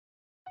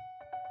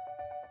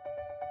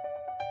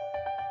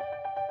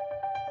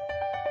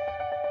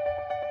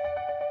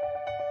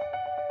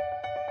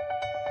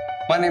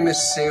My name is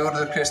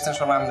Sigurður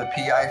Kristinsson. I'm the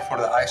PI for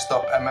the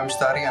iStopMM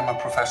study. I'm a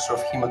professor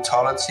of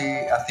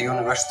hematology at the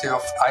University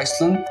of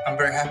Iceland. I'm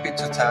very happy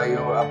to tell you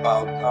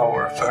about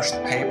our first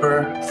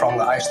paper from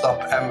the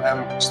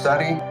iStopMM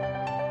study.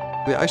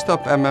 The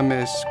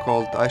iStopMM is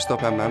called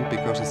iStopMM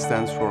because it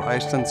stands for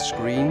Iceland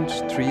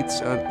Screens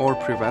Treats or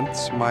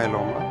Prevents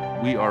Myeloma.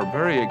 We are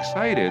very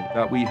excited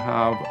that we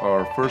have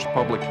our first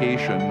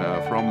publication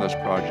from this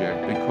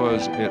project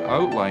because it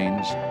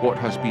outlines what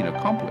has been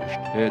accomplished.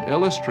 It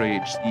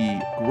illustrates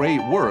the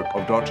great work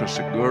of Dr.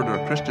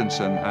 Sigurður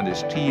Kristinsson and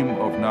his team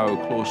of now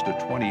close to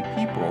 20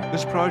 people.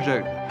 This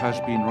project has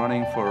been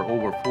running for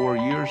over 4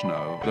 years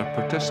now. The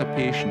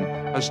participation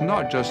has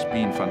not just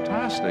been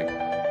fantastic,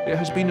 it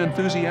has been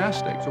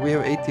enthusiastic. So we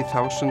have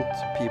 80,000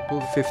 people,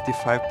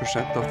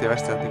 55% of the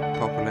Icelandic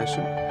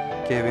population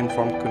gave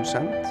informed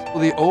consent.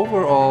 The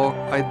overall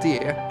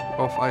idea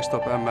of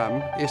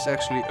iStopMM is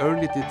actually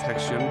early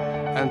detection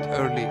and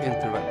early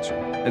intervention.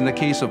 In the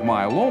case of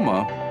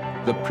myeloma,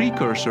 the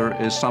precursor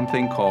is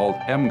something called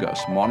MGUS,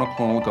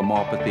 monoclonal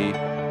gammopathy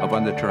of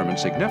undetermined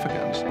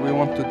significance. We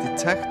want to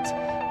detect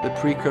the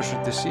precursor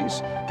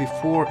disease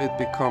before it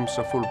becomes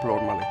a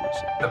full-blown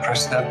malignancy. The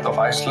president of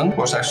Iceland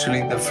was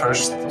actually the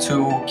first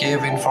to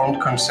give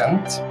informed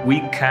consent.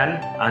 We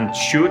can and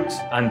should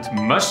and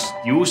must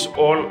use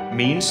all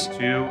means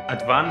to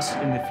advance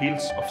in the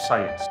fields of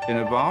science. In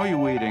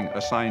evaluating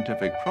a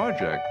scientific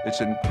project, it's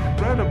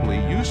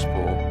incredibly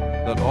useful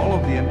that all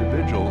of the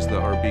individuals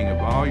that are being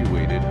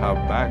evaluated have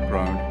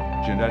background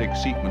genetic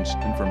sequence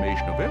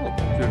information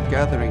available. We're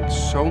gathering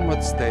so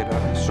much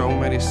data, so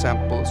many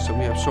samples, and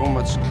we have so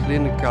much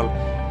clinical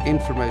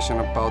information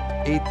about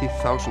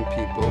 80,000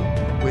 people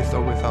with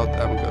or without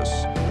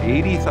MGUS.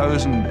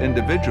 80,000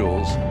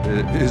 individuals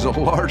is a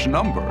large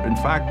number. In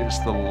fact, it's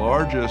the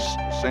largest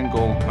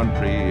single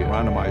country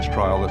randomized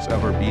trial that's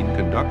ever been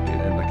conducted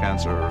in the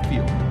cancer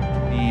field.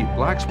 The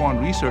Black Swan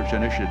Research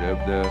Initiative,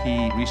 the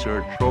key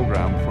research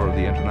program for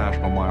the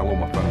International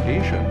Myeloma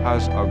Foundation,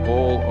 has a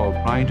goal of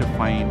trying to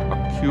find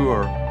a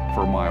cure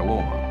for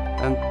myeloma.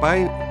 And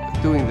by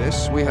doing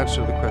this, we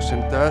answer the question,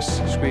 does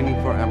screening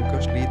for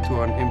MGUS lead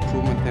to an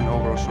improvement in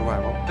overall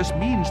survival? This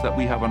means that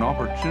we have an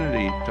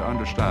opportunity to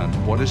understand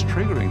what is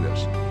triggering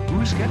this,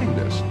 who's getting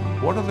this,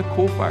 what are the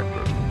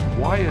cofactors,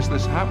 why is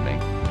this happening,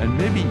 and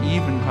maybe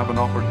even have an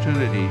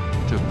opportunity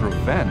to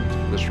prevent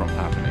this from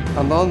happening.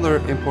 Another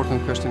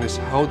important question is,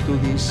 how do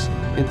these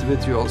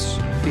individuals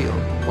feel?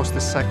 What's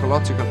the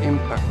psychological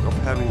impact of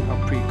having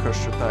a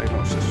precursor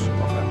diagnosis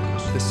of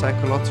MGUS? The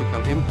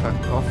psychological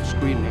impact of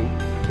screening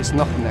is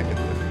not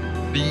negative.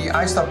 The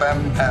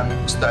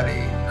iStopMM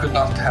study could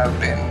not have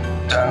been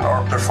done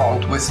or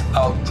performed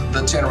without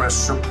the generous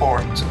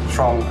support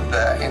from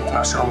the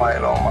International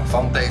Myeloma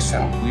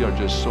Foundation. We are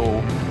just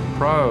so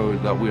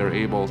proud that we are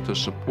able to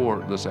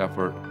support this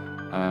effort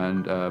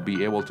and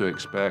be able to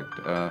expect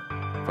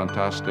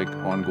fantastic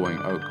ongoing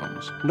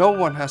outcomes. No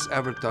one has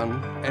ever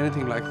done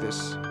anything like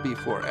this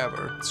before,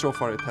 ever. So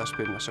far it has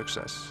been a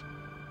success.